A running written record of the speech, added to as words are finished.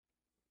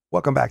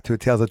Welcome back to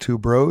Tales of Two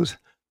Bros.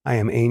 I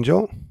am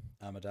Angel,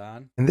 I'm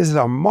Adon. and this is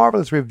our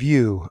marvelous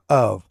review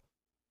of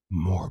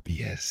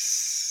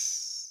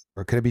Morbius.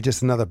 Or could it be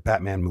just another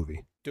Batman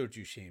movie? Don't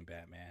you shame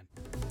Batman.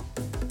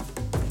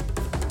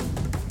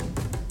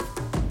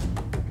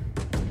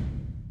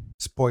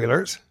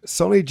 Spoilers.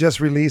 Sony just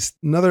released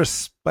another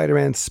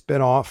Spider-Man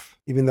spin-off,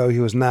 even though he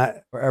was not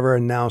ever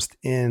announced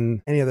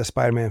in any of the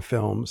Spider-Man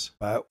films.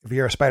 But if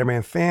you're a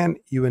Spider-Man fan,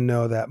 you would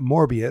know that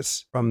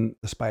Morbius from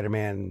the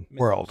Spider-Man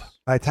world.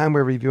 By the time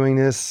we're reviewing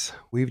this,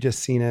 we've just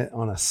seen it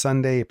on a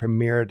Sunday. It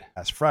premiered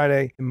last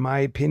Friday. In my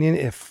opinion,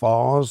 it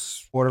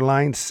falls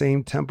borderline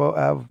same tempo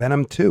of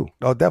Venom 2.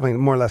 Well, definitely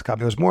more or less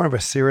copy. It was more of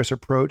a serious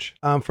approach.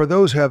 For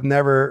those who have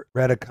never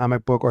read a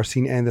comic book or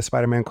seen any of the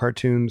Spider-Man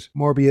cartoons,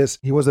 Morbius,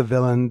 he was a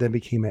villain, then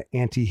became an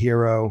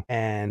anti-hero.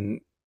 And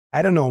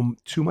I don't know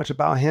too much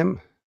about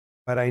him,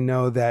 but I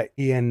know that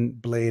Ian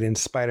Blade and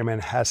Spider-Man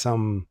has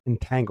some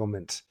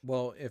entanglements.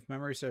 Well, if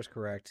memory serves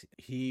correct,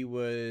 he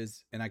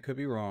was, and I could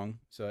be wrong,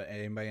 so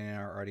anybody in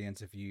our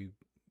audience, if you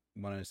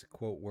want us to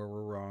quote where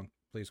we're wrong,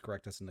 please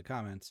correct us in the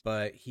comments.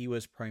 But he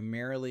was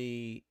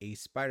primarily a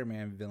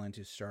Spider-Man villain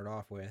to start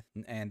off with,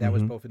 and that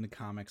was both in the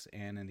comics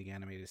and in the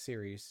animated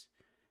series.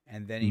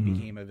 And then he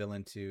became a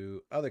villain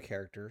to other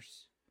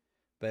characters.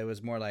 But it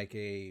was more like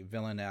a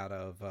villain out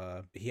of,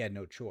 he had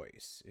no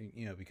choice,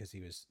 because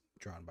he was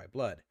drawn by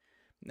blood.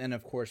 And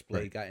of course,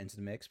 Blade got into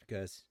the mix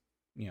because,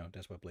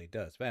 that's what Blade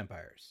does,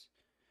 vampires.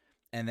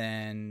 And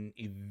then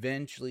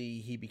eventually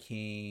he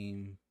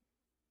became,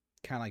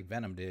 kind of like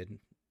Venom did,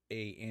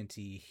 a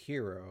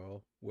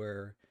anti-hero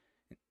where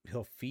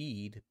he'll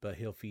feed, but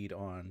he'll feed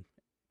on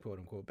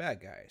quote-unquote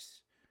bad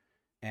guys.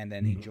 And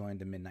then he joined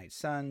the Midnight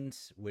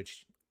Suns,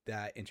 which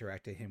that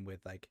interacted him with,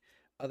 like,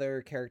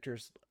 other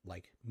characters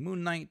like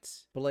Moon Knight,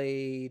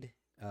 Blade,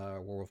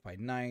 Werewolf by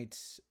Night,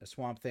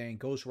 Swamp Thing,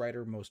 Ghost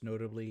Rider, most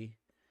notably,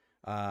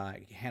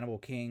 Hannibal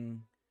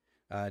King.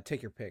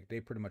 Take your pick.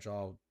 They've pretty much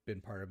all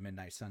been part of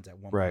Midnight Suns at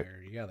one point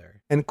or the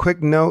other. And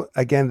quick note,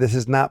 again, this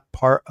is not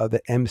part of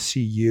the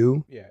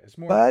MCU. Yeah, it's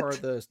more part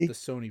of the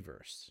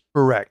Sonyverse.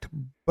 Correct.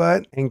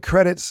 But in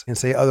credits can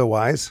say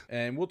otherwise.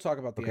 And we'll talk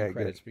about the end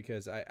credits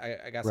because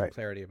I got some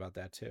clarity about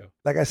that too.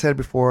 Like I said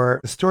before,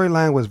 the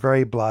storyline was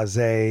very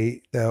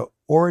blasé. The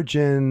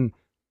origin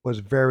was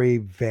very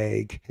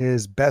vague.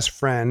 His best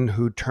friend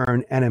who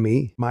turned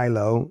enemy,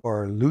 Milo,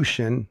 or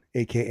Lucian,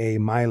 aka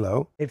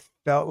Milo, it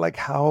felt like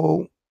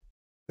how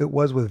it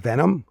was with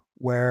Venom,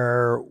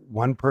 where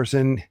one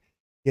person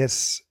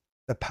gets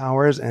the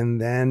powers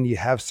and then you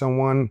have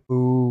someone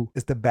who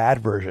is the bad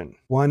version.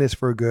 One is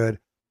for good,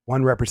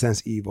 one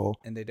represents evil.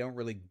 And they don't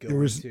really go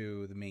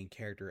into the main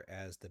character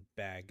as the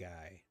bad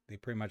guy. They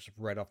pretty much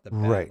right off the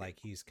bat, like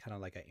he's kind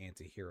of like an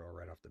anti-hero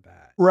right off the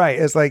bat. Right.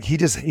 It's like he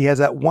has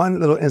that one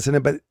little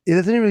incident, but it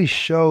doesn't really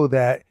show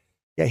that,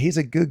 yeah, he's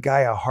a good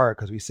guy at heart,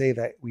 because we see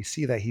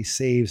that he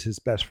saves his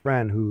best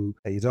friend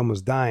he's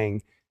almost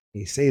dying.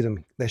 He saves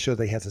him. That shows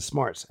that he has the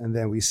smarts. And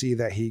then we see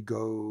that he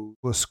goes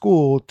to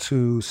school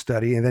to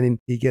study, and then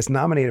he gets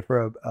nominated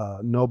for a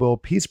Nobel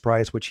Peace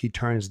Prize, which he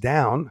turns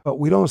down. But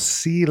we don't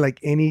see like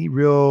any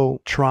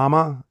real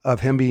trauma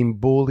of him being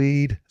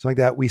bullied, something like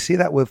that. We see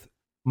that with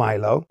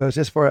Milo. But it's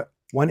just for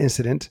one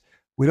incident.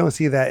 We don't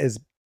see that as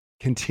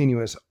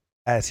continuous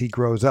as he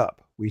grows up.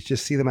 We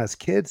just see them as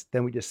kids,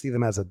 then we just see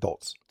them as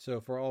adults.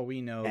 So for all we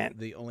know,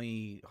 the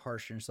only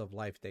harshness of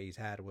life that he's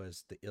had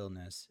was the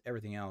illness.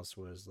 Everything else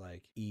was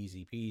like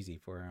easy peasy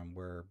for him,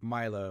 where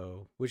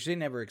Milo, which they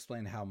never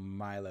explained how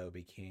Milo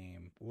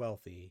became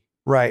wealthy.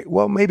 Right.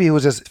 Well, maybe it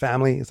was just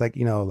family. It's like,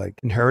 like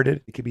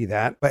inherited. It could be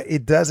that. But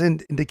it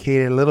doesn't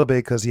indicate it a little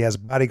bit because he has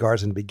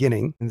bodyguards in the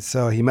beginning. And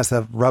so he must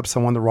have rubbed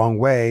someone the wrong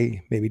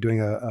way, maybe doing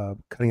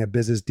cutting a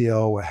business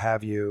deal, what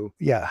have you.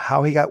 Yeah.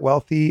 How he got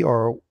wealthy,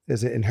 or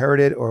is it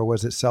inherited, or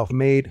was it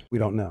self-made? We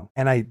don't know.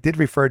 And I did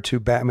refer to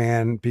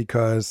Batman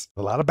because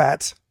a lot of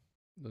bats.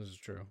 This is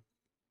true.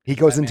 He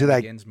goes Batman into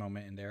that Begins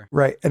moment in there.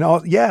 Right. And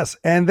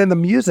and then the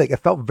music, it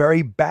felt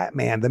very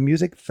Batman. The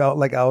music felt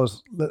like I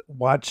was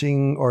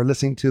watching or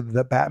listening to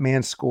the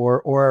Batman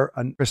score or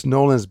Chris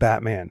Nolan's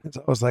Batman.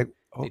 So I was like,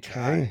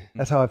 okay,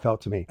 that's how it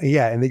felt to me.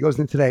 Yeah. And he goes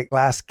into that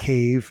glass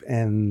cave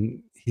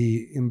and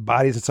he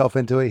embodies himself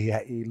into it.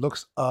 He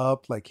looks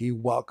up, like he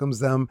welcomes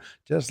them,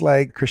 just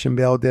like Christian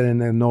Bale did in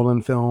the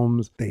Nolan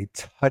films. They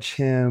touch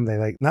him. They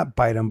like not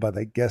bite him, but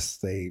I guess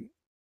they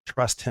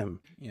trust him.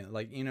 Yeah,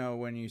 like,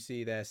 when you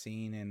see that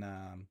scene in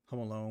Home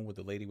Alone with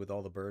the lady with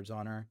all the birds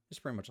on her, it's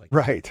pretty much like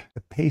right. That.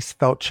 The pace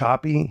felt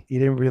choppy. He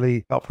didn't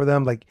really felt for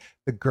them. Like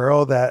the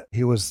girl that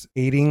he was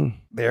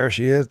aiding, there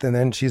she is, and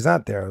then she's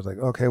not there. I was like,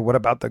 okay, what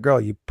about the girl?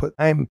 You put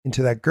time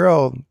into that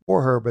girl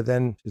for her, but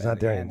then she's not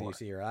there anymore. You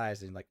see her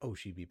eyes, and you're like, oh,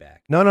 she'd be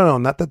back. No,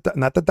 not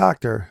the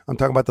doctor. I'm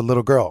talking about the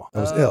little girl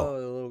that was ill.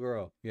 Oh, the little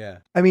girl. Yeah.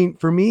 I mean,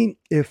 for me,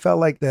 it felt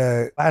like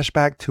the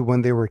flashback to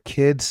when they were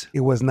kids.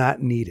 It was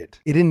not needed.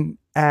 It didn't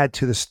add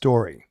to the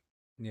story.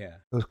 Yeah.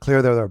 It was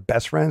clear they were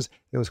best friends.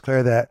 It was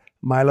clear that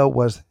Milo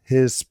was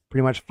his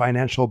pretty much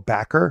financial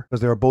backer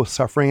because they were both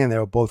suffering and they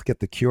would both get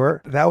the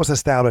cure. That was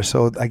established.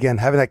 So again,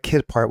 having that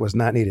kid part was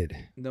not needed.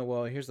 No,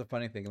 well, here's the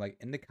funny thing. Like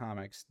in the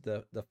comics,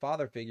 the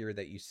father figure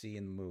that you see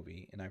in the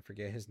movie, and I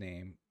forget his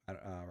name.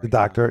 The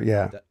doctor,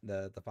 yeah.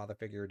 The father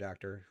figure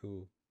doctor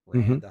who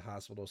ran the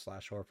hospital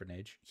 /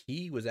 orphanage.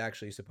 He was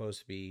actually supposed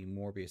to be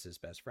Morbius's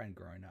best friend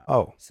growing up.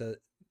 Oh. So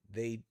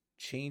they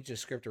changed the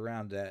script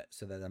around that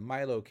so that the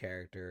Milo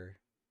character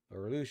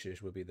or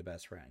Lucius would be the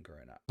best friend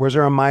growing up. Was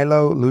there a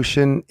Milo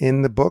Lucian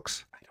in the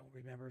books? I don't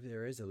remember if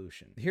there is a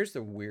Lucian. Here's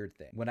the weird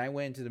thing. When I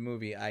went into the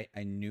movie, I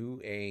knew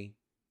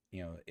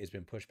it's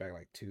been pushed back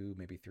like 2,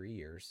 maybe 3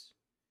 years,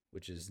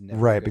 which is never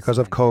right because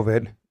of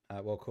COVID.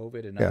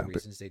 COVID and other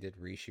reasons they did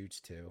reshoots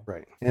too.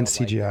 Right. And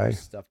CGI. Like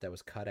stuff that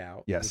was cut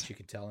out, which you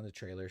could tell in the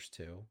trailers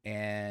too.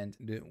 And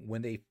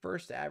when they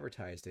first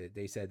advertised it,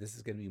 they said this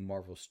is going to be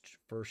Marvel's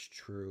first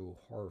true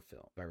horror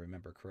film, if I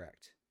remember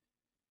correct.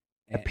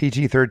 And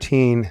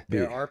PG-13.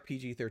 There are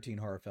PG-13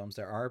 horror films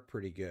that are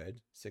pretty good.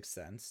 Sixth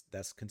Sense,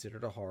 that's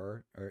considered a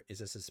horror or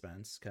is a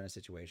suspense kind of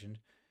situation.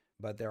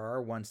 But there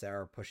are ones that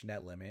are pushing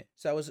that limit.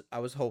 So I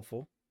was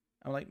hopeful.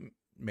 I'm like,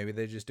 maybe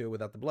they just do it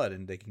without the blood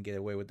and they can get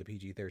away with the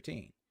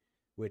PG-13.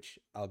 Which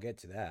I'll get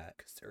to that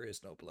because there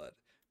is no blood.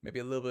 Maybe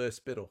a little bit of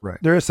spittle. Right.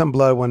 There is some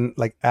blood when,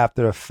 like,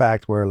 after the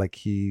fact where, like,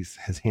 his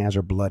hands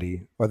are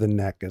bloody or the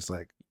neck is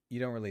like. You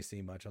don't really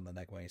see much on the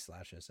neck when he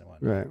slashes and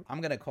whatnot. Right.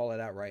 I'm going to call it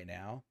out right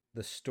now.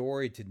 The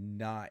story did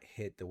not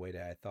hit the way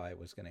that I thought it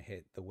was going to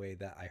hit, the way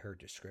that I heard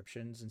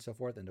descriptions and so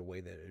forth, and the way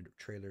that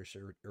trailers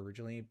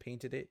originally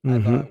painted it. I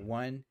thought,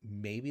 one,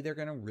 maybe they're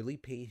going to really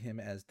paint him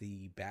as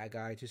the bad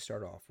guy to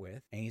start off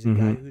with. And he's a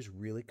guy who's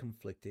really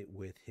conflicted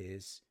with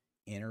his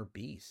inner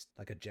beast,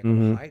 like a Jekyll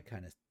and Hyde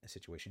kind of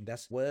situation.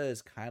 That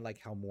was kind of like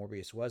how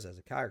Morbius was as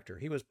a character.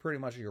 He was pretty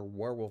much your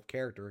werewolf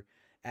character.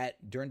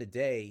 During the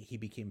day, he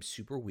became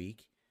super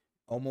weak,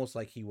 almost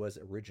like he was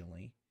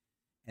originally,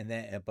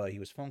 but he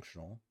was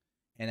functional.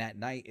 And at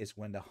night is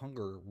when the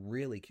hunger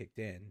really kicked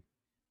in,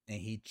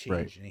 and he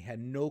changed, and he had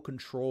no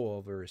control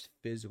over his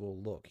physical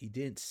look. He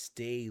didn't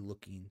stay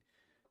looking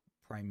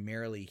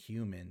primarily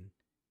human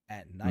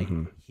at night.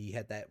 He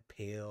had that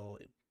pale,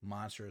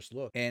 monstrous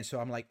look. And so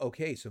I'm like,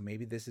 okay, so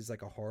maybe this is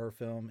like a horror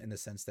film in the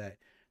sense that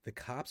the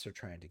cops are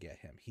trying to get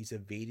him. He's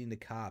evading the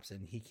cops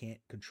and he can't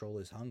control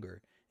his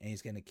hunger and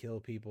he's going to kill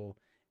people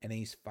and then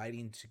he's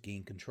fighting to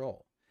gain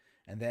control.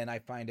 And then I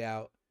find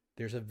out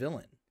there's a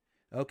villain.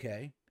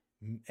 Okay.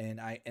 And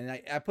I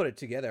put it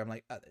together. I'm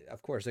like,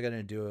 of course they're going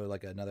to do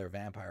like another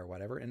vampire or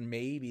whatever. And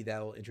maybe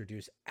that'll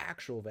introduce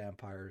actual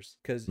vampires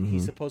because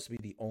he's supposed to be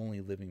the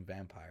only living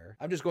vampire.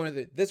 I'm just going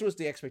to this was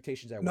the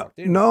expectations I walked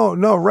in.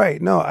 No, right.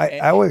 No,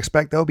 I would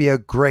expect there'll be a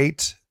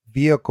great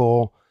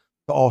vehicle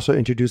to also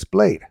introduce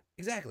Blade.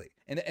 Exactly.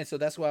 And so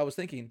that's why I was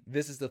thinking,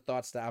 this is the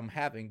thoughts that I'm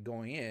having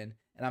going in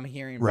and I'm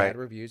hearing bad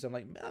reviews. I'm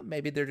like,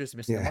 maybe they're just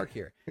missing the mark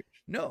here.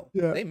 No,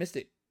 they missed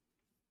it.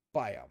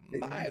 By a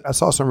mile. I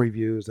saw some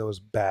reviews that was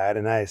bad,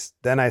 and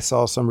then I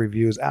saw some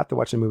reviews after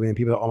watching the movie, and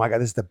people, oh my god,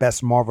 this is the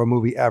best Marvel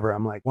movie ever.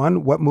 I'm like,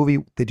 one, what movie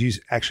did you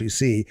actually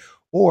see?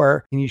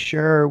 Or can you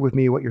share with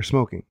me what you're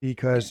smoking?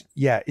 Because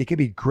it could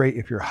be great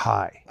if you're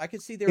high. I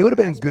could see there. It would have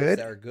been good.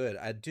 That are good.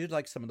 I do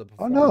like some of the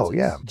performances. Oh no,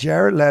 yeah.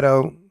 Jared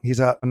Leto,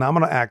 he's a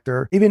phenomenal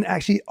actor. Even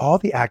actually, all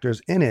the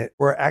actors in it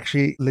were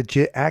actually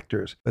legit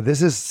actors. But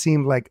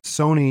seemed like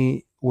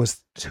Sony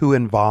was too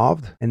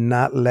involved and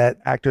not let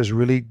actors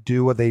really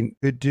do what they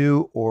could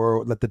do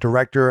or let the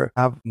director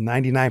have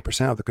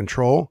 99% of the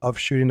control of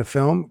shooting the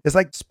film. It's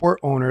like sport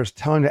owners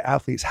telling the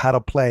athletes how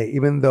to play,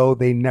 even though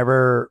they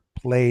never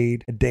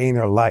played a day in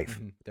their life,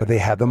 but they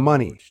have the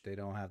money. They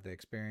don't have the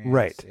experience.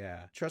 Right.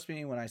 Yeah. Trust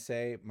me when I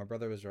say my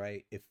brother was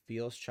right. It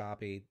feels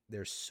choppy.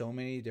 There's so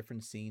many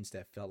different scenes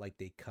that felt like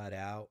they cut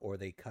out or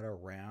they cut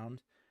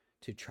around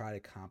to try to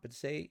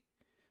compensate.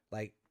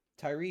 Like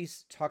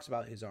Tyrese talks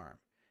about his arm.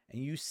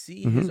 And you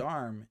see his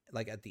arm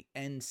like at the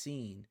end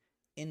scene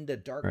in the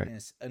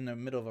darkness in the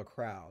middle of a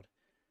crowd.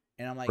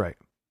 And I'm like,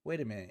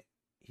 wait a minute.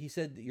 He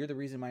said, you're the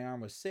reason my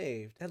arm was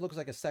saved. That looks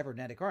like a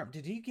cybernetic arm.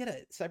 Did he get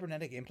a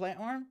cybernetic implant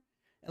arm?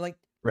 And like,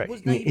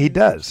 he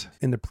does.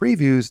 In the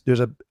previews, there's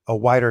a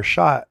wider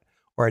shot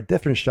or a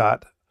different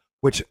shot,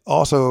 which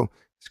also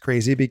is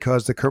crazy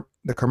because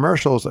the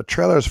commercials, the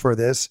trailers for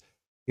this,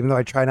 even though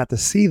I try not to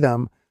see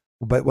them,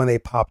 but when they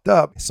popped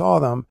up, I saw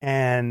them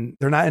and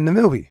they're not in the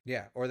movie.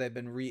 Yeah, or they've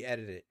been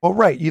re-edited. Well,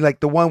 right. You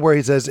like the one where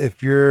he says,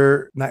 if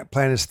you're not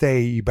planning to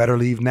stay, you better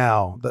leave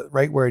now.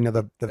 Right where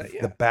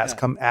the bats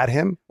come at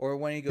him. Or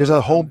when he goes, there's a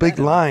whole big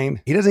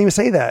line. He doesn't even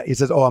say that. He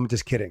says, oh, I'm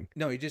just kidding.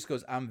 No, he just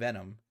goes, I'm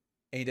Venom.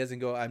 And he doesn't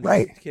go, I'm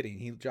just kidding.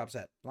 He drops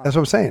that line. That's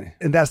what I'm saying.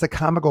 And that's the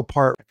comical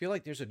part. I feel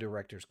like there's a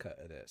director's cut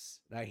of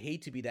this. And I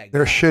hate to be that guy.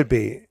 There should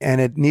be. And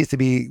it needs to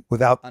be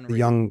without the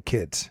young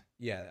kids.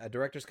 Yeah, a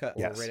director's cut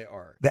or rated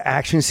R. The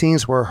action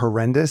scenes were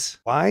horrendous.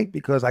 Why?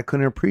 Because I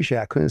couldn't appreciate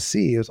it. I couldn't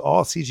see. It was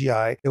all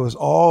CGI. It was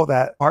all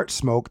that art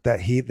smoke that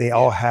they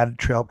all had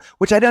trailed,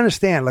 which I didn't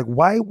understand. Like,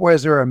 why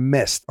was there a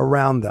mist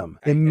around them?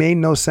 It made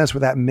no sense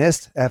with that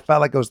mist. I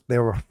felt like they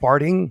were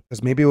farting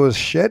because maybe it was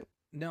shit.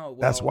 No,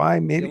 That's well, why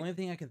the maybe. only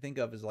thing I can think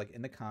of is like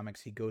in the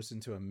comics, he goes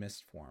into a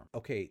mist form.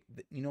 Okay,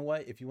 you know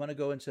what? If you want to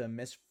go into a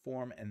mist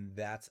form and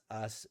that's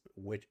us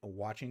which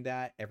watching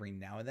that every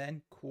now and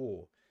then,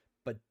 cool.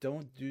 But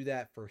don't do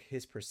that for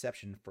his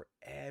perception for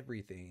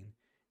everything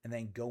and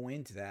then go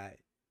into that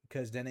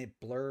because then it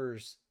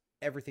blurs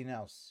everything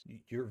else.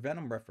 Your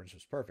Venom reference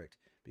was perfect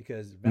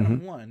because Mhm.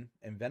 Venom 1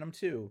 and Venom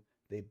 2,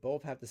 they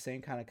both have the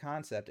same kind of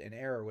concept and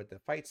error with the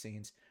fight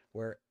scenes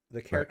where the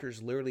Right.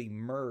 characters literally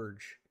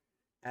merge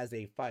as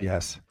a fight.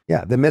 Yes.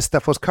 Yeah. The mist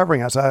stuff was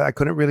covering us. I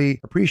couldn't really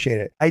appreciate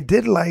it. I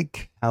did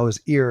like how his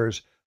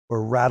ears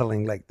were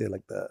rattling like the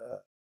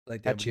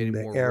Like them catching getting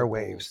the more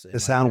airwaves, ripples the and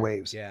like sound their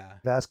waves. yeah.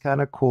 That's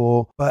kind of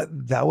cool. But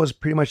that was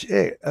pretty much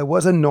it. It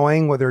was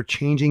annoying where they're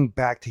changing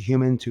back to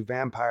human to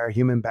vampire,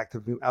 human back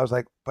to. I was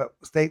like, but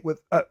stay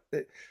with.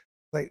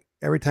 Like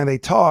every time they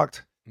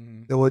talked,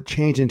 Mhm. they would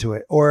change into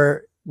it.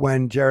 Or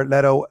when Jared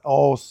Leto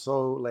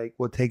also like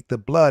would take the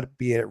blood,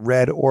 be it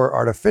red or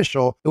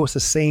artificial, it was the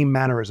same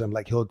mannerism.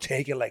 Like he'll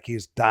take it like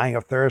he's dying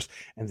of thirst,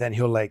 and then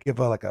he'll like give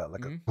a like a grunt.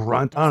 I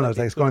Almost don't know. like It's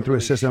they like it's going couldn't through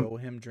his really system. show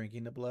him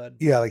drinking the blood.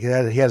 Yeah, like he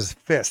has his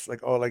fist.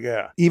 Like oh, like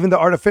yeah. Even the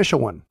artificial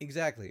one.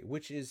 Exactly,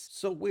 which is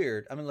so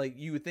weird. I mean, like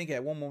you would think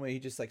at one moment he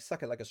just like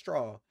suck it like a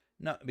straw.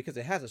 No, because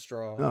it has a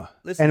straw. Oh.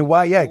 Listen, And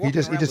why? Yeah, you're walking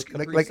you around just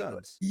with Capri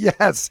Suns.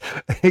 yes,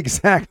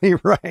 exactly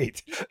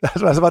right. That's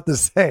what I was about to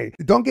say.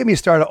 Don't get me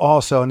started.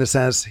 Also, in the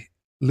sense,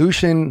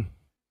 Lucian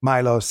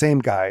Milo, same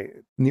guy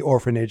in the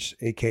orphanage,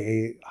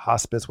 aka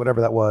hospice, whatever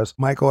that was.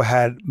 Michael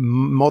had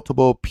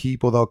multiple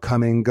people that'll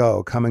come and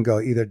go,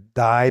 either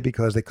die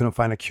because they couldn't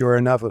find a cure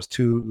enough. It was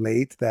too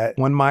late. That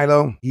one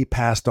Milo, he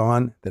passed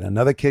on. Then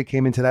another kid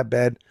came into that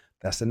bed.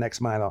 That's the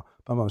next Milo.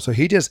 So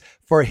he just,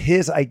 for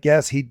his, I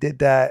guess he did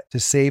that to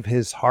save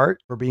his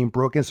heart for being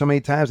broken so many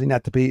times and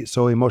not to be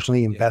so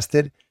emotionally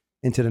invested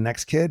into the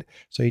next kid.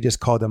 So he just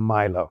called him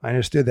Milo. I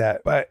understood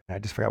that, but I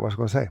just forgot what I was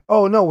going to say.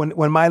 Oh no,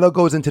 when Milo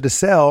goes into the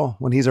cell,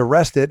 when he's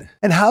arrested,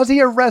 and how's he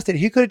arrested?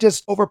 He could have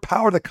just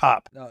overpowered the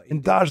cop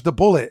and dodged the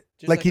bullet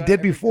like he did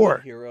every before.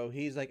 Good hero,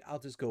 he's like, I'll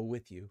just go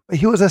with you.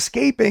 He was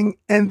escaping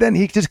and then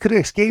he just could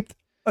have escaped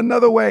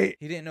another way.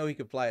 He didn't know he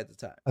could fly at the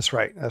time. That's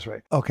right.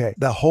 Okay.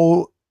 The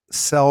whole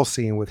cell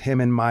scene with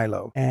him and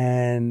Milo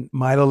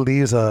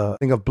leaves a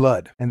thing of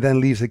blood and then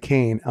leaves a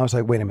cane. I was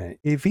like, wait a minute,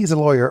 if he's a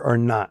lawyer or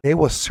not, they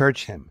will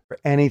search him for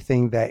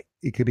anything that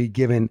it could be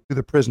given to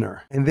the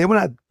prisoner, and they will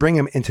not bring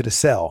him into the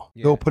cell.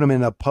 They'll put him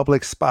in a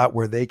public spot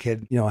where they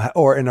could,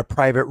 or in a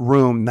private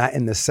room, not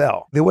in the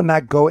cell. They will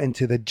not go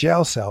into the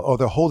jail cell or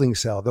the holding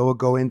cell. They will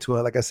go into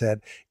like I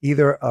said,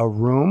 either a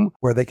room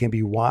where they can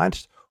be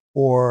watched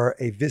or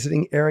a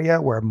visiting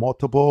area where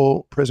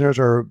multiple prisoners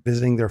are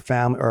visiting their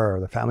family, or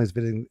the families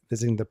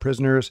visiting the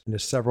prisoners, and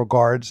there's several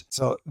guards.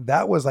 So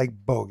that was like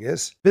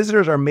bogus.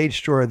 Visitors are made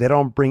sure they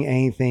don't bring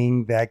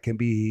anything that can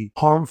be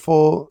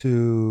harmful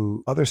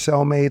to other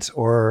cellmates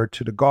or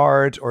to the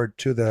guards or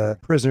to the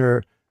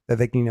prisoner, that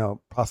they can,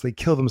 possibly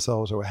kill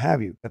themselves or what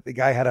have you. But the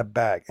guy had a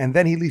bag, and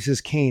then he leaves his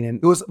cane, and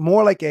it was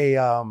more like a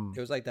It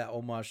was like that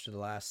homage to the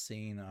last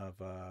scene of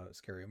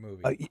Scary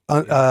Movie.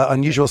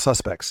 Unusual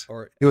Suspects.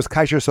 Or it was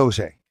Kaiser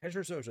Soze.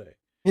 Kaiser Soze.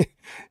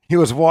 He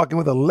was walking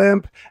with a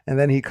limp, and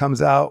then he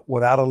comes out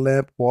without a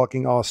limp,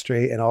 walking all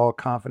straight and all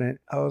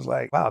confident. I was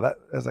like, wow,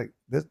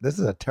 this is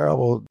a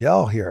terrible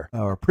jail here,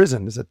 or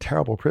prison. This is a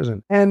terrible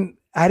prison. And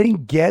I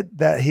didn't get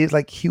that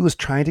he was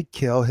trying to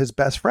kill his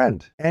best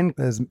friend and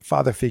his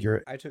father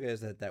figure. I took it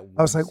as that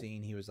one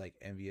scene he was like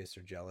envious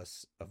or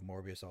jealous of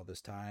Morbius all this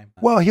time.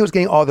 Well, he was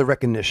getting all the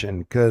recognition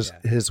because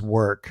his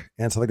work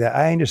and stuff like that.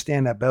 I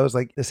understand that, but it was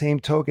like the same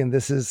token.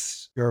 This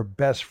is your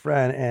best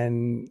friend,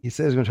 and he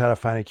says he's going to try to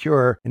find a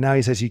cure, and now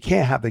he says you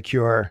can't have the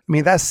cure. I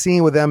mean, that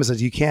scene with them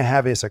says you can't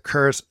have it. It's a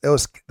curse.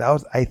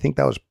 I think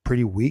that was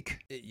pretty weak.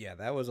 Yeah,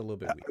 that was a little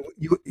bit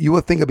weak. You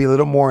would think it'd be a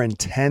little more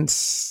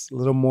intense, a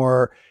little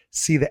more.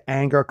 See the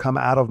anger come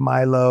out of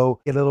Milo,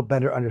 get a little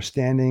better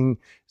understanding,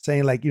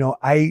 saying like,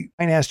 I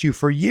asked you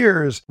for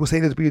years, we'll say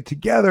this be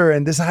together,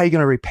 and this is how you're going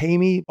to repay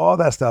me, all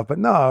that stuff. But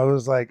no, it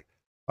was like,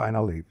 fine,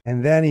 I'll leave.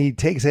 And then he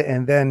takes it,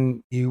 and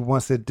then he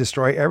wants to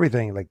destroy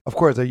everything. Like, of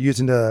course, they're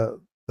using the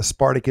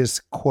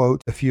Spartacus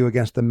quote, the few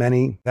against the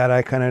many, that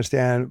I kind of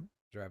understand.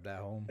 Drive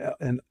that home.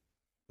 And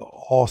the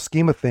whole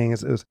scheme of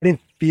things, I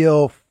didn't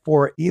feel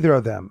for either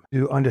of them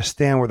to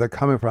understand where they're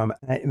coming from.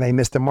 And they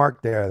missed the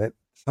mark there. That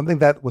something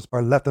that was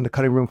left on the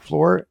cutting room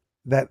floor,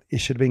 that it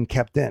should have been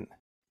kept in.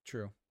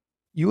 True.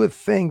 You would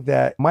think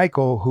that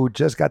Michael, who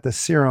just got the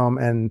serum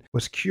and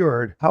was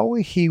cured, how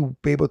would he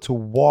be able to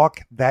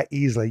walk that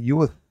easily? You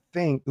would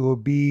think it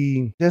would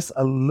be just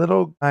a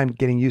little time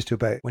getting used to it.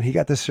 But when he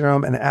got the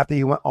serum and after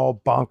he went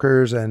all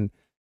bonkers and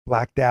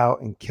blacked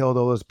out and killed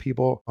all those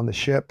people on the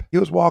ship, he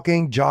was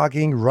walking,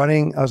 jogging,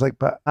 running. I was like,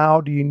 but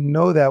how do you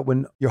know that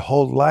when your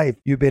whole life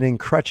you've been in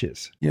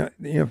crutches?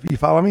 You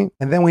follow me?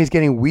 And then when he's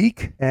getting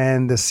weak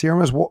and the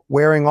serum is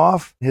wearing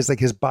off, his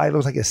body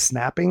looks like it's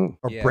snapping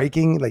or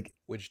breaking,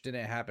 which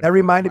didn't happen. That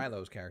reminded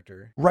Milo's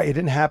character. Right, it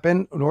didn't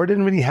happen, nor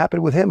didn't really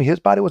happen with him. His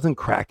body wasn't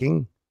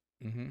cracking.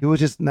 Mm-hmm. He was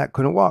just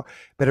couldn't walk.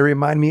 But it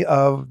reminded me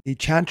of the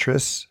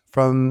Enchantress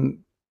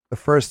from the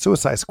first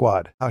Suicide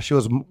Squad, how she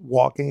was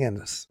walking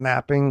and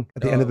snapping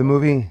at the end of the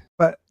movie.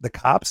 But the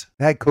cops,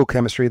 they had cool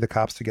chemistry, the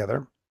cops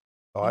together.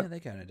 Yeah, they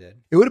kind of did.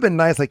 It would have been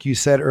nice, like you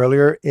said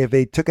earlier, if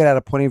they took it at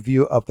a point of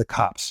view of the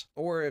cops.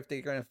 Or if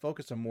they're going to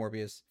focus on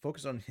Morbius,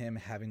 focus on him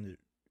having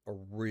a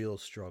real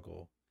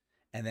struggle.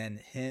 And then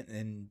him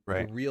and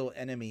the real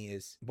enemy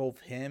is both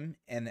him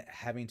and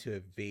having to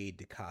evade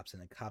the cops,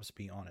 and the cops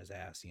being on his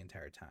ass the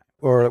entire time.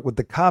 Or with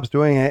the cops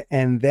doing it,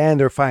 and then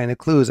they're finding the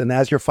clues. And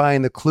as you're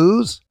finding the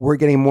clues, we're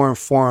getting more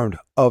informed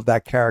of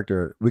that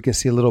character. We can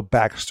see a little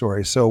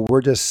backstory. So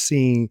we're just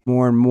seeing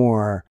more and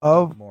more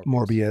of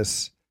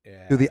Morbius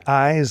through the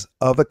eyes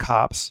of the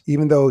cops.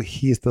 Even though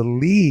he's the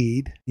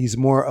lead, he's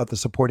more of the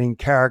supporting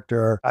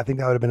character. I think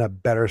that would have been a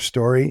better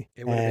story.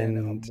 It would have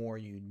been a more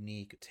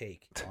unique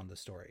take on the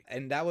story.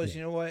 And that was,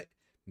 you know what?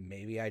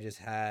 Maybe I just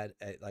had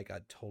a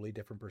totally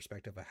different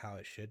perspective of how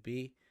it should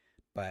be.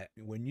 But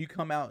when you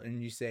come out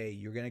and you say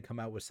you're going to come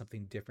out with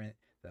something different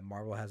that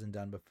Marvel hasn't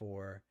done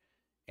before,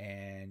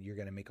 and you're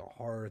going to make a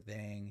horror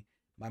thing,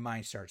 my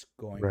mind starts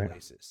going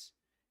places.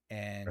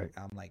 And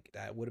I'm like,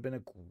 that would have been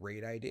a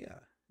great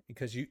idea.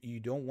 Because you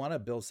don't want to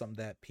build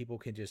something that people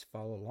can just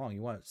follow along.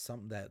 You want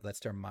something that lets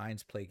their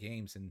minds play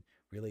games and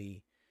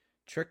really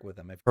trick with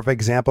them. Perfect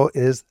example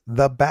is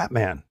the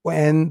Batman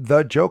and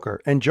the Joker.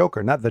 And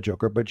Joker, not the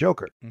Joker, but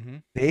Joker. Mm-hmm.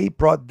 They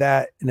brought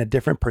that in a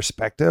different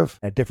perspective,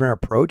 a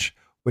different approach,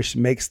 which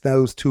makes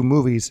those two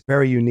movies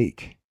very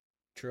unique.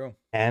 True.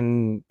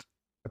 And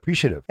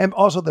appreciative. And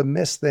also the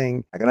mist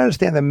thing, I can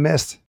understand the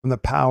mist from the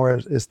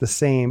powers is the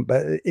same,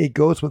 but it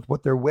goes with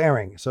what they're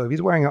wearing. So if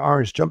he's wearing an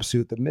orange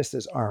jumpsuit, the mist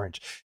is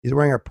orange. He's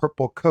wearing a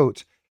purple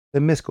coat,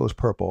 the mist goes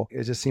purple.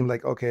 It just seemed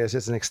like, okay, it's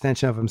just an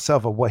extension of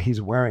himself, of what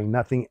he's wearing,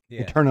 nothing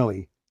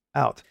internally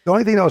out. The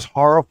only thing that was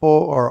horrible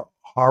or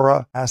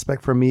horror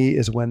aspect for me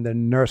is when the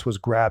nurse was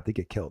grabbed to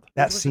get killed.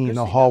 That scene,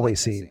 the hallway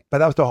scene. But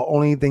that was the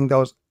only thing that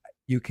was,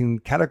 you can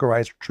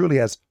categorize truly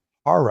as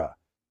horror.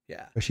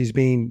 Yeah. But she's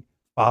being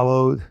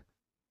followed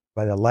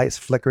by the lights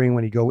flickering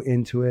when you go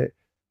into it.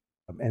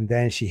 And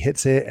then she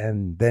hits it,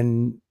 and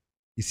then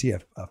you see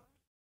a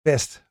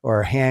fist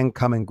or a hand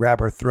come and grab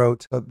her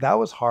throat. So that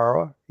was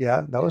horror.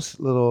 Yeah, that was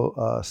a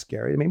little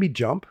scary. It made me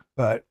jump,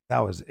 but that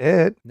was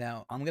it.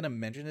 Now, I'm going to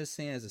mention this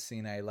scene as a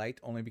scene I liked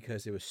only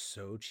because it was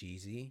so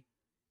cheesy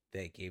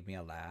that it gave me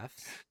a laugh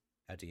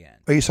at the end.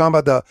 Are you talking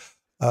about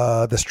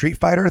the Street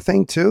Fighter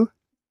thing too?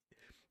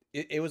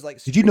 It was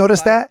like... Did you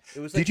notice that? It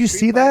was did you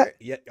see that?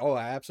 Yeah. Oh,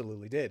 I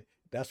absolutely did.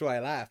 That's why I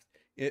laughed.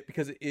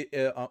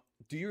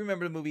 Do you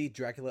remember the movie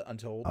Dracula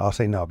Untold? I'll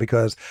say no,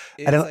 because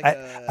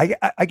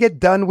I get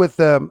done with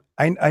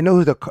I know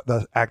who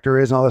the actor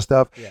is and all this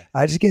stuff. Yeah.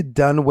 I just get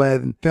done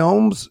with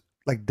films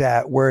like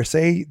that where,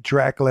 say,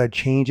 Dracula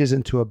changes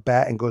into a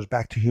bat and goes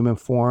back to human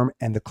form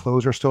and the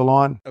clothes are still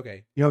on.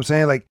 Okay. You know what I'm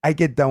saying? Like, I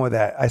get done with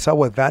that. I saw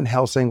with Van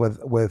Helsing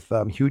with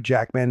Hugh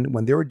Jackman,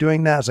 when they were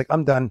doing that, I was like,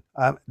 I'm done.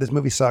 This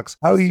movie sucks.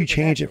 How do you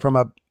change it from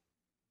a...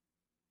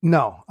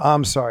 No,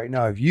 I'm sorry.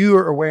 No, if you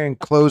are wearing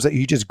clothes that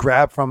you just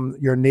grab from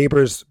your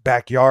neighbor's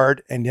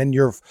backyard and then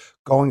you're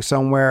going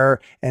somewhere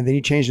and then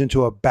you change it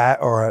into a bat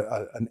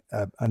or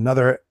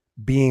another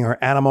being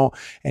or animal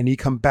and you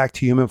come back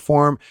to human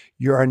form,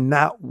 you are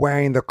not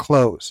wearing the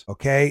clothes,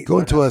 okay? Go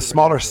into a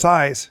smaller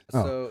size.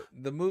 So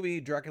the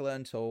movie Dracula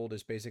Untold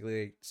is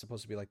basically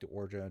supposed to be like the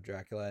origin of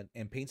Dracula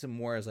and paints him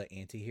more as an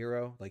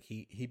anti-hero. Like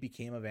he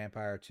became a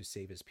vampire to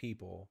save his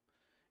people,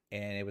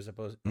 and it was it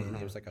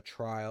was like a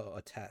trial,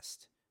 a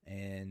test.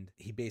 And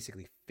he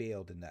basically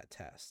failed in that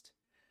test.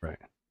 Right.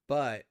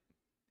 But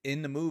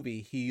in the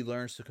movie, he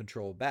learns to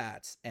control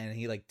bats, and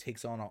he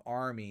takes on an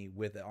army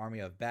with an army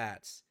of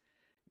bats.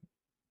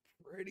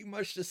 Pretty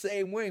much the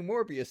same way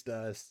Morbius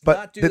does. But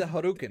not do the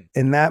Hadouken.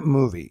 In that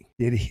movie,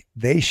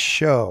 they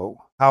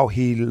show how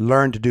he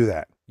learned to do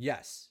that?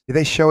 Yes. Did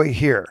they show it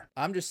here?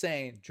 I'm just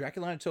saying,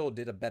 Dracula Untold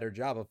did a better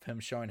job of him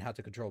showing how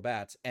to control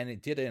bats, and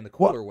it did it in the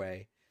cooler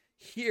way.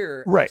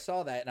 Here, I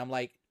saw that, and I'm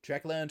like,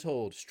 Dracula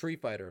Untold,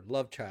 Street Fighter,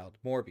 Love Child,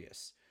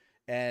 Morbius.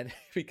 And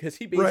because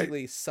he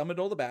basically summoned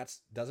all the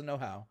bats, doesn't know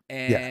how.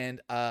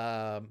 And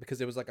because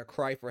it was like a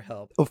cry for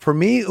help. Well, for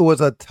me, it was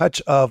a touch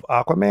of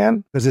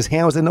Aquaman because his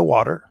hand was in the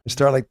water. It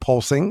started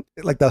pulsing,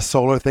 like the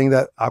solar thing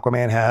that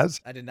Aquaman has.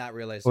 I did not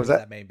realize there was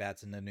that many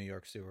bats in the New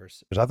York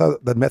sewers. I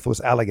thought the myth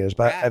was alligators,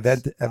 but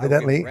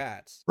evidently.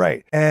 Rats.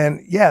 Right.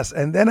 And yes,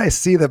 and then I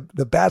see the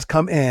bats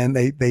come in.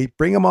 They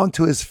bring him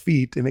onto his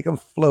feet and make him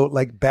float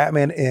like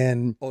Batman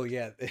in... Oh,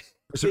 yeah.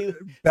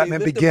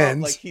 Batman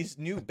Begins, like he's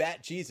new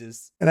Bat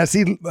Jesus, and I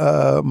see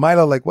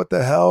Milo like, what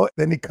the hell?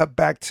 Then he cut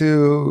back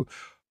to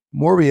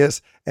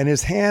Morbius, and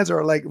his hands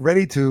are like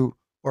ready to,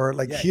 or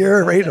like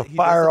ready to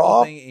fire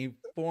off. He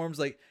forms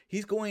like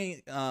he's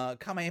going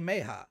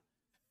Kamehameha.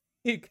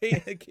 He's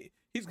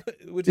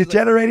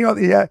generating all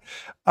the. Yeah,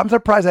 I'm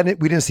surprised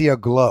we didn't see a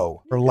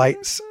glow or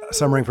light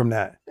simmering from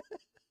that.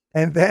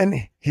 And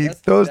then he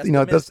throws,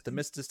 the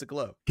mist is the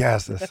glow.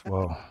 Yes,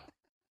 whoa.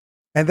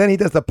 And then he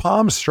does the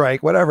palm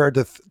strike, whatever,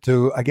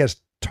 to I guess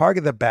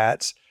target the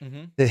bats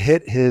to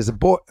hit his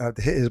boy.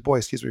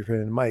 Excuse me for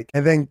the mic.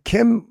 And then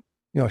Kim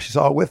she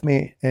saw it with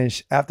me.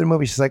 And after the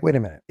movie, she's like, wait a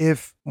minute.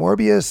 If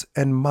Morbius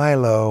and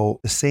Milo,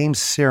 the same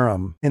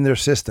serum in their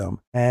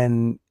system,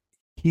 and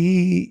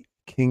he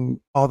can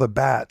all the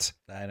bats,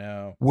 I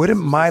know. wouldn't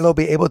Milo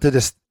be able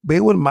to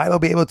wouldn't Milo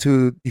be able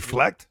to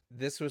deflect?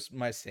 This was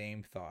my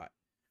same thought.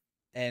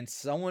 And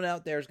someone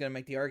out there is going to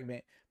make the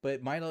argument,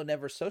 but Milo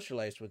never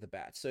socialized with the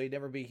bats, so he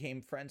never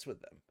became friends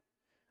with them.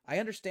 I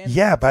understand.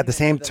 Yeah, but at the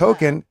same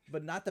token, lab,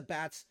 but not the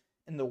bats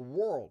in the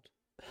world.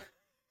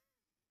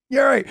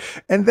 You're right.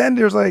 And then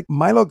there's like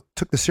Milo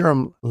took the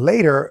serum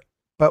later,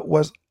 but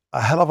was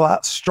a hell of a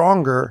lot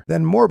stronger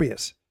than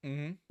Morbius.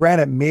 Mm-hmm.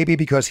 Granted, maybe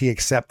because he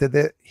accepted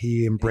it,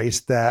 he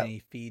embraced that. And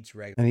he feeds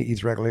regularly. And he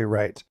eats regularly,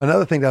 right.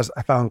 Another thing that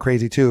I found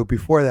crazy too,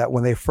 before that,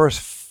 when they first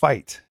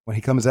fight, when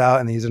he comes out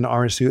and he's in an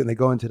orange suit and they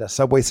go into the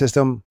subway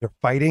system, they're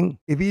fighting.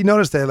 If you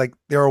notice that, like,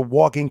 they were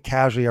walking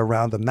casually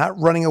around them, not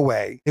running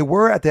away. They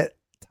were at the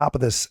top of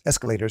this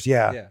escalators,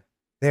 yeah.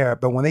 There.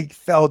 But when they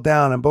fell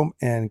down and boom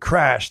and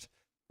crashed,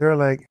 they're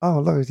like,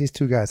 oh, look, these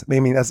two guys. I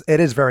mean, it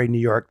is very New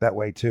York that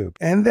way, too.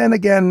 And then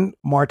again,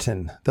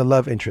 Martin, the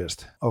love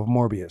interest of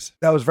Morbius.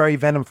 That was very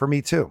Venom for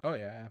me, too. Oh,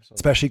 yeah, absolutely.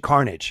 Especially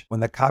Carnage. When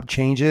the cop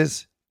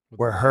changes,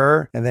 where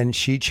her, and then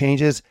she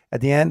changes at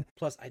the end.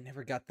 Plus, I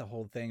never got the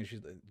whole thing.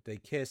 They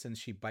kiss, and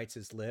she bites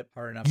his lip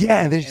hard enough.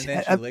 Yeah, and then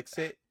she licks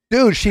it.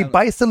 Dude, she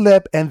bites the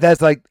lip, and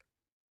that's like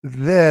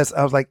this.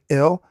 I was like,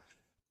 ill,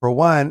 for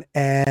one.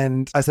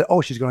 And I said, oh,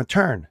 she's going to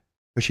turn.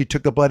 But she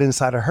took the blood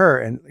inside of her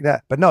and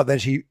that. But no, then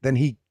he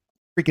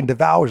freaking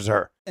devours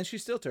her. And she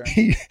still turned.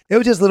 It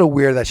was just a little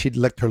weird that she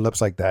licked her lips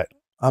like that.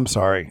 I'm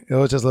sorry. It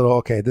was just a little,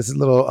 okay, this is a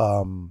little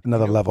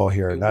another level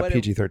here, not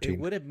PG-13. It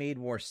would have made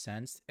more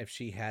sense if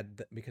she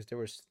had, because there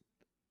was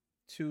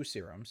 2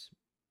 serums.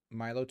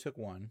 Milo took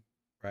 1,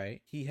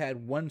 right? He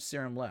had 1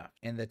 serum left,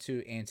 and the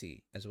 2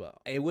 anti as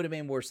well. It would have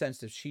made more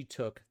sense if she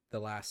took the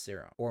last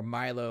serum, or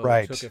Milo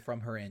took it from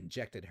her and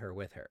injected her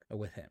with him.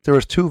 There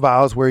was 2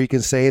 vials where you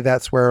can say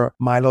that's where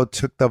Milo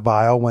took the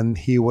vial when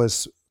he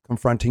was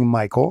confronting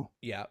Michael.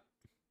 Yeah.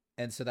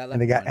 And so that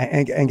and they got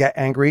and got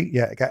angry.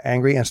 Yeah, got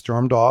angry and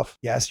stormed off.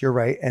 Yes, you're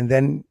right. And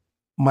then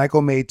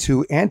Michael made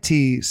 2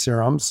 anti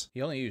serums.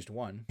 He only used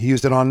 1. He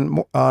used it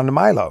on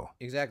Milo.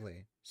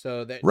 Exactly.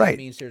 So that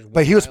means there's 1.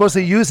 But he was supposed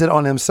to use it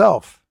on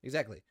himself.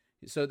 Exactly.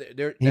 So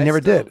he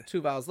never did.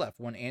 2 vials left,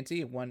 1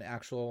 anti, 1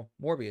 actual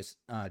Morbius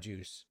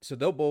juice. So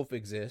they'll both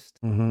exist.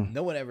 Mm-hmm.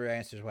 No one ever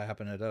answers what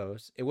happened to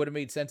those. It would have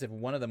made sense if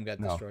one of them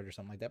got destroyed or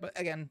something like that. But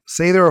again,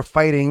 say they were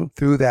fighting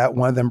through that,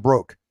 one of them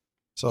broke.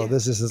 So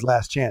this is his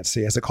last chance.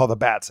 He has to call the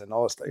bats and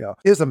all this stuff.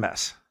 It was a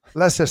mess.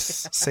 Let's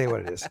just say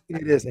what it is.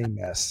 It is a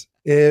mess.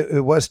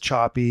 It was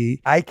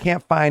choppy. I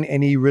can't find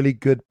any really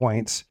good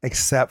points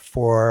except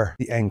for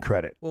the end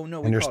credit. Well,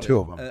 no, and there's 2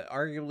 of them.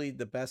 Arguably,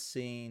 the best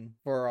scene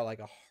for like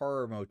a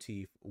horror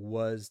motif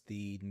was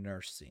the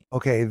nurse scene.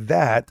 Okay,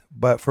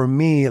 but for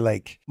me,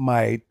 like,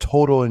 my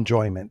total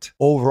enjoyment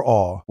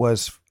overall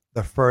was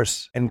the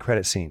first end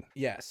credit scene.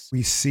 Yes.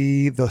 We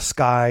see the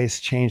skies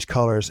change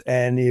colors.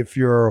 And if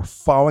you're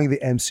following the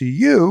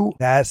MCU,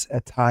 that's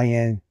a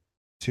tie-in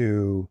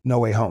to No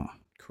Way Home.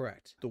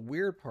 Correct. The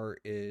weird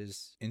part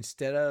is,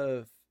 instead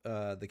of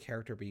the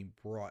character being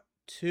brought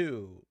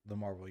to the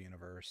Marvel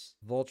universe,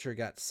 Vulture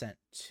got sent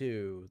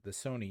to the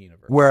Sony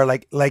universe. Where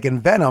like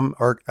in Venom,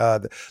 or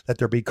Let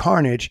There Be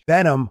Carnage,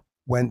 Venom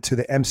went to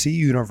the MCU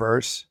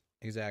universe.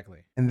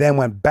 Exactly. And then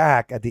went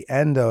back at the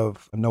end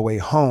of No Way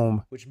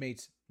Home. Which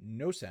makes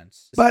no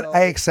sense. But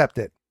I accept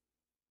it.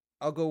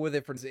 I'll go with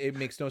it. It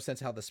makes no sense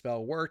how the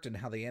spell worked and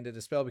how they ended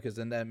the spell, because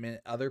then that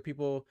meant other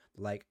people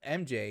like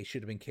MJ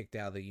should have been kicked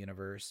out of the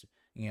universe,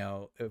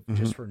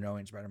 just for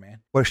knowing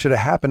Spider-Man. What should have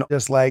happened,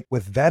 just like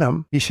with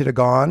Venom, he should have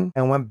gone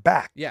and went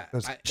back. Yeah,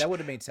 that would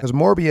have made sense. Because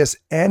Morbius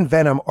and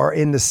Venom are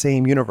in the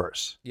same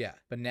universe. Yeah,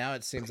 but now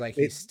it seems like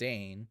he's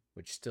staying,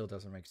 which still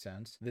doesn't make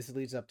sense. This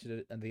leads up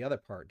to the other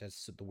part.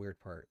 That's the weird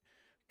part.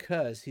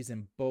 Because he's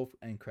in both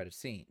end credit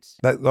scenes.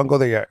 Don't go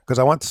there yet, because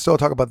I want to still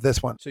talk about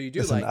this one. So you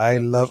do I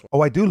love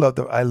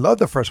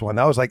the first one.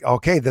 I was like,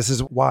 okay, this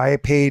is why I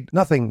paid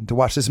nothing to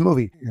watch this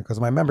movie, because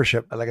of my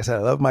membership. Like I said,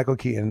 I love Michael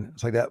Keaton.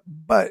 It's like that.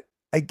 But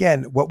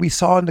again, what we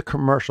saw in the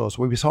commercials,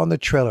 what we saw in the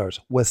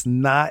trailers, was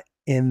not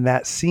in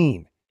that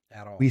scene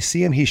at all. We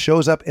see him. He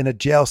shows up in a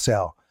jail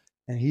cell.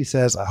 And he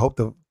says, I hope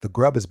the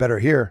grub is better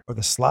here, or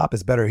the slop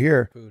is better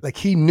here. Food. Like,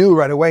 he knew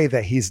right away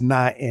that he's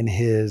not in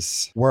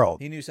his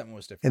world. He knew something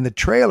was different. In the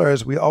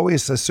trailers, we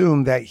always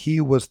assumed that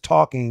he was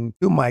talking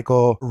to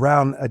Michael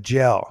around a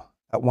jail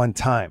at one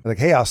time. Like,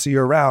 hey, I'll see you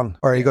around.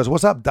 Or he goes,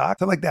 what's up, doc?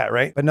 Something like that,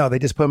 right? But no, they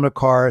just put him in a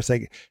car. It's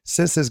like,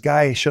 since this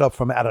guy showed up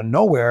from out of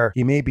nowhere,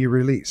 he may be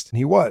released. And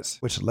he was,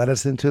 which led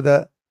us into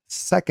the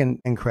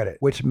second end credit,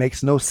 which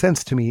makes no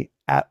sense to me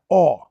at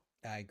all.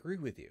 I agree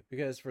with you,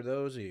 because for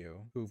those of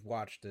you who've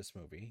watched this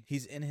movie,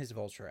 he's in his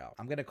Vulture outfit.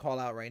 I'm going to call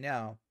out right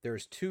now,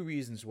 there's 2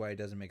 reasons why it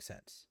doesn't make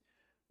sense.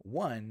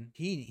 One,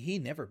 he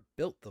never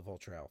built the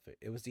Vulture outfit.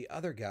 It was the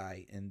other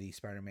guy in the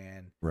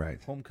Spider-Man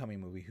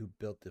Homecoming movie who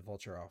built the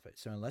Vulture outfit.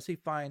 So unless he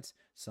finds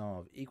some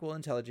of equal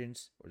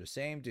intelligence or the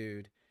same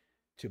dude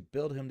to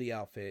build him the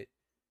outfit,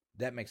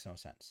 that makes no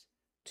sense.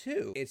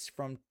 2, it's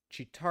from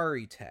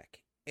Chitauri Tech.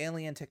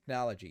 Alien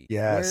technology.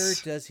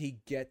 Yes. Where does he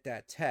get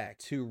that tech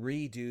to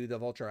redo the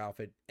Vulture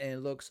outfit? And it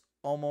looks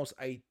almost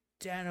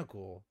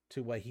identical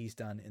to what he's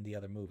done in the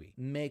other movie.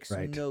 Makes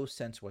no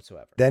sense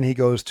whatsoever. Then he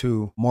goes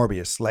to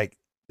Morbius. Like,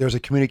 there's a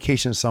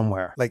communication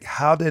somewhere. Like,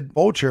 how did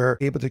Vulture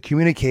be able to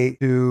communicate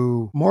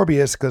to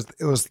Morbius? Because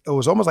it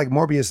was almost like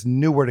Morbius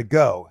knew where to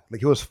go. Like,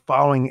 he was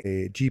following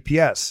a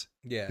GPS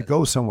to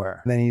go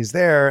somewhere. And then he's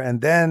there,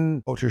 and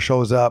then Vulture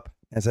shows up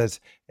and says,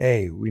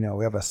 hey, we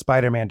have a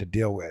Spider-Man to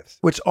deal with,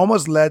 which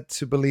almost led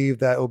to believe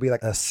that it will be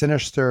like a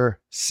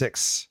Sinister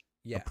Six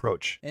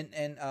approach.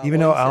 And even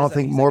though I don't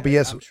think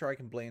Morbius, I'm sure I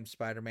can blame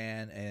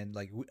Spider-Man, and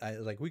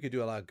we could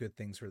do a lot of good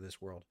things for this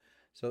world.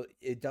 So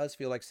it does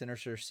feel like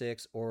Sinister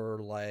Six or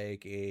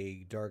like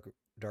a Dark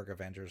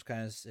Avengers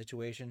kind of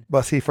situation.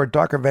 But see, for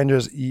Dark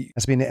Avengers, it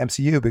has to be in the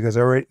MCU because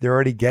they're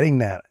already getting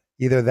that.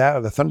 Either that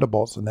or the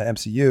Thunderbolts in the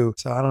MCU.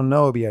 So I don't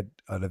know, it'd be an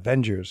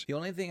Avengers. The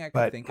only thing I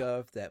can think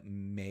of that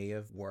may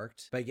have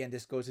worked, but again,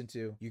 this goes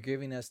into you're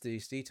giving us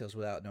these details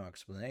without no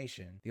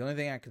explanation. The only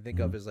thing I can think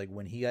of is like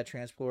when he got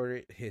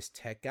transported, his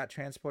tech got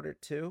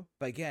transported too.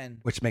 But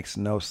again, which makes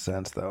no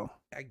sense though.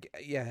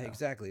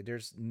 Exactly.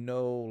 There's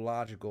no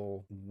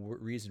logical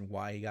reason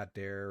why he got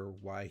there,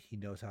 why he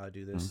knows how to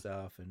do this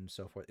stuff, and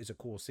so forth. It's a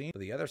cool scene, but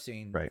the other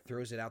scene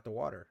throws it out the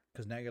water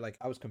because now you're like,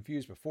 I was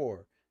confused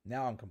before.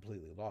 Now I'm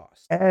completely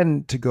lost.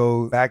 And to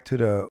go back to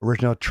the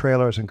original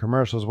trailers and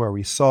commercials where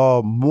we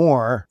saw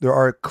more, there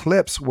are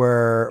clips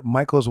where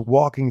Michael's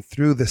walking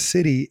through the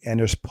city and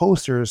there's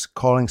posters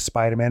calling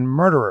Spider-Man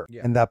murderer.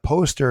 Yeah. And that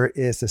poster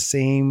is the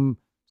same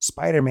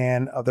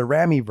Spider-Man of the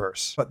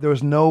Raimiverse. But there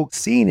was no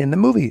scene in the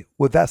movie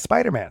with that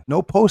Spider-Man.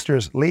 No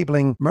posters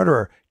labeling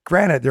murderer.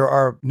 Granted, there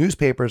are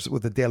newspapers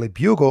with the Daily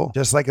Bugle,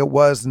 just like it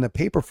was in the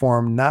paper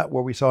form, not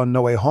where we saw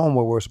No Way Home,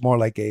 where it was more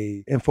like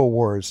a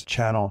InfoWars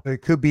channel.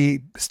 It could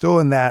be still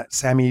in that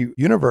Sammy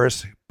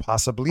universe,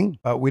 possibly,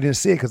 but we didn't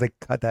see it because they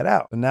cut that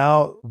out. So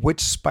now,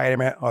 which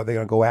Spider-Man are they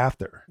going to go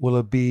after? Will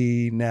it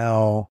be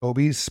now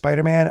Tobey's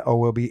Spider-Man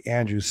or will it be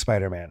Andrew's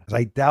Spider-Man? Because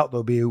I doubt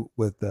they'll be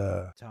with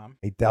Tom.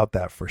 I doubt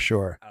that for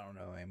sure. I don't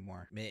know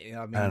anymore. I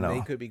mean,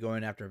 they could be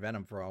going after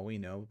Venom for all we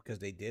know because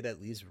they did at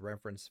least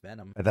reference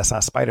Venom. But that's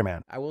not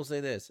Spider-Man. I will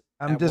say this.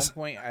 At one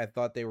point, I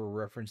thought they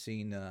were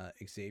referencing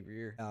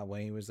Xavier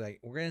when he was like,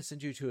 we're going to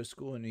send you to a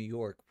school in New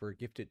York for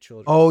gifted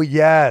children. Oh,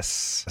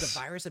 yes. The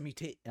virus of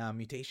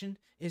mutation?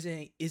 Is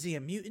he a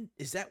mutant?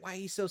 Is that why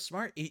he's so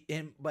smart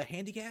but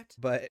handicapped?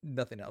 But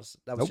nothing else.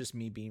 That was just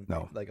me being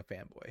like a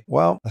fanboy.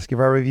 Well, let's give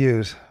our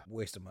reviews.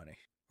 Waste of money.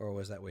 Or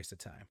was that waste of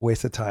time?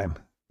 Waste of time.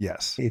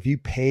 Yes. If you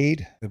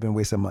paid, it would have been a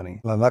waste of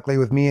money. Well, luckily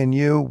with me and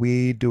you,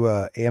 we do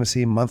a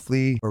AMC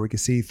monthly where we can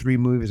see 3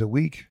 movies a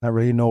week. Not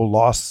really no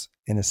loss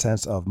in the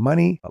sense of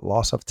money, but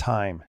loss of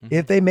time. Mm-hmm.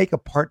 If they make a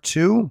part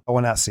 2, I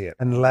will not see it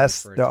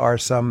unless there are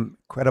some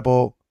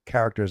credible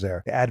characters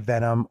there. They add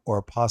Venom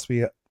or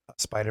possibly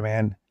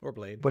Spider-Man or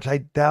Blade, which I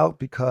doubt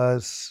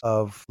because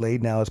of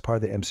Blade now as part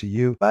of the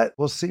MCU, but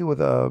we'll see with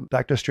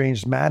Doctor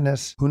Strange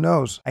Madness. Who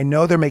knows? I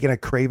know they're making a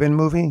Kraven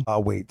movie.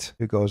 I'll wait.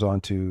 It goes on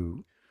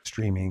to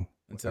streaming.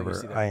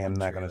 Whatever. I am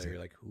not going to see it. You're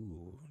like,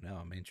 ooh,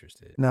 now I'm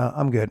interested. No,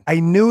 I'm good.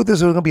 I knew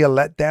this was going to be a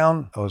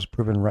letdown. I was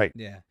proven right.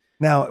 Yeah.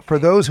 Now, for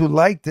those who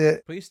liked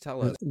it, please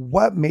tell us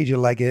what made you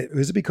like it.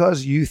 Is it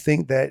because you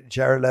think that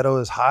Jared Leto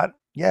is hot?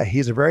 Yeah,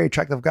 he's a very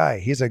attractive guy.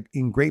 He's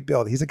in great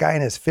build. He's a guy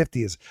in his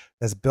 50s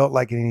that's built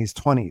like in his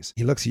 20s.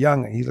 He looks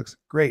young and he looks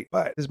great.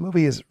 But this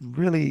movie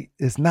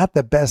is not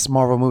the best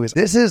Marvel movies.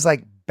 This is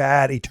like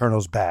bad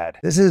Eternals bad.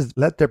 This is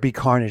Let There Be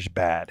Carnage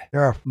bad.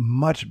 There are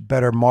much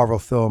better Marvel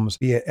films,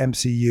 be it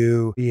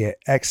MCU, be it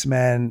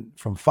X-Men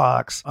from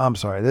Fox. I'm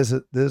sorry.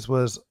 This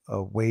was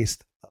a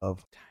waste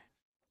of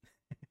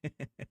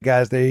time.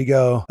 Guys, there you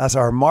go. That's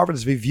our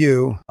marvelous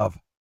review of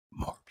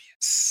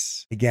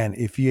Morbius. Again,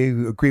 if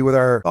you agree with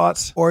our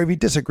thoughts or if you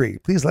disagree,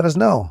 please let us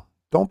know.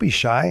 Don't be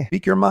shy.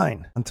 Speak your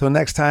mind. Until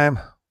next time,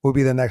 we'll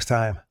be the next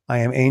time. I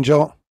am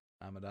Angel.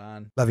 I'm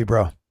Adon. Love you,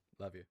 bro.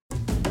 Love you.